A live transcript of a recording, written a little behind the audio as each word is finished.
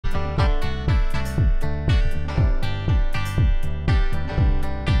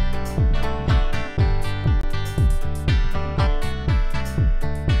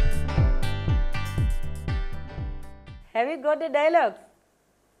Have you got the dialogues?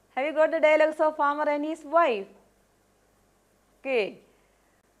 Have you got the dialogues of farmer and his wife? Okay.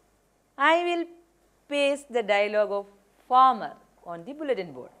 I will paste the dialogue of farmer on the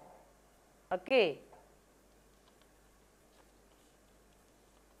bulletin board. Okay.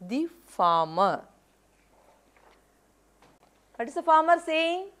 The farmer. What is the farmer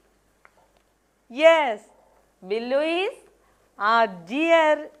saying? Yes, Billu is our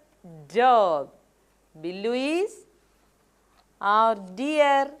dear dog. Billu is our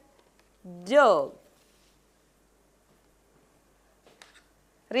dear dog.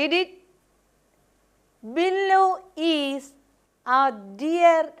 Read it. Billu is our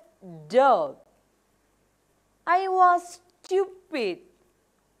dear dog. I was stupid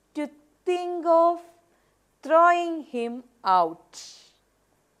to think of throwing him out.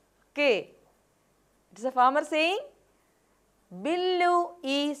 Okay. It is a farmer saying, Billu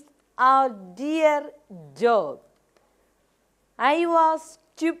is our dear dog. I was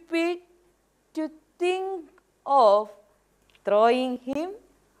stupid to think of throwing him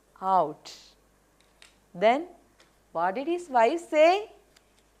out. Then, what did his wife say?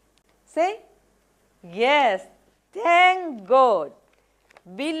 Say, yes, thank God,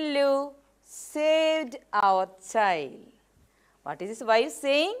 Billu saved our child. What is his wife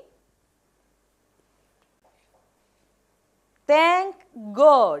saying? Thank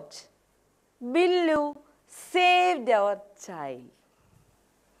God, Billu saved our child.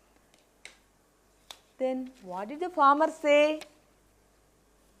 Then what did the farmer say?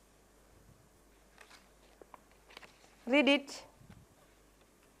 Read it.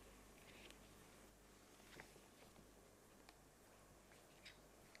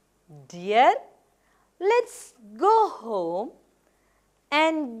 Dear, let's go home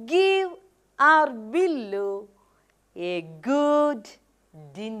and give our Billu a good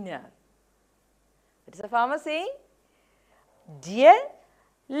dinner. What is the farmer saying? Dear,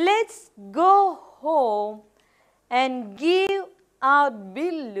 let's go home and give our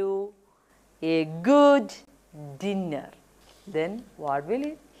Billu a good dinner. Then what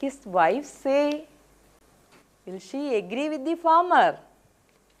will his wife say? Will she agree with the farmer?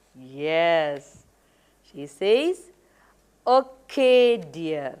 Yes. She says, okay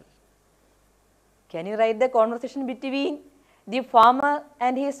dear. Can you write the conversation between the farmer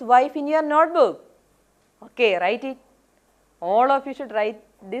and his wife in your notebook? Okay, write it. All of you should write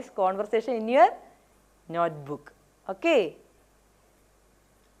this conversation in your notebook. Okay.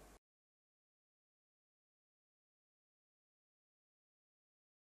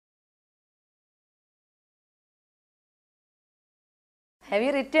 Have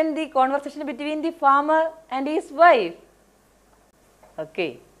you written the conversation between the farmer and his wife?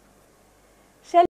 Okay.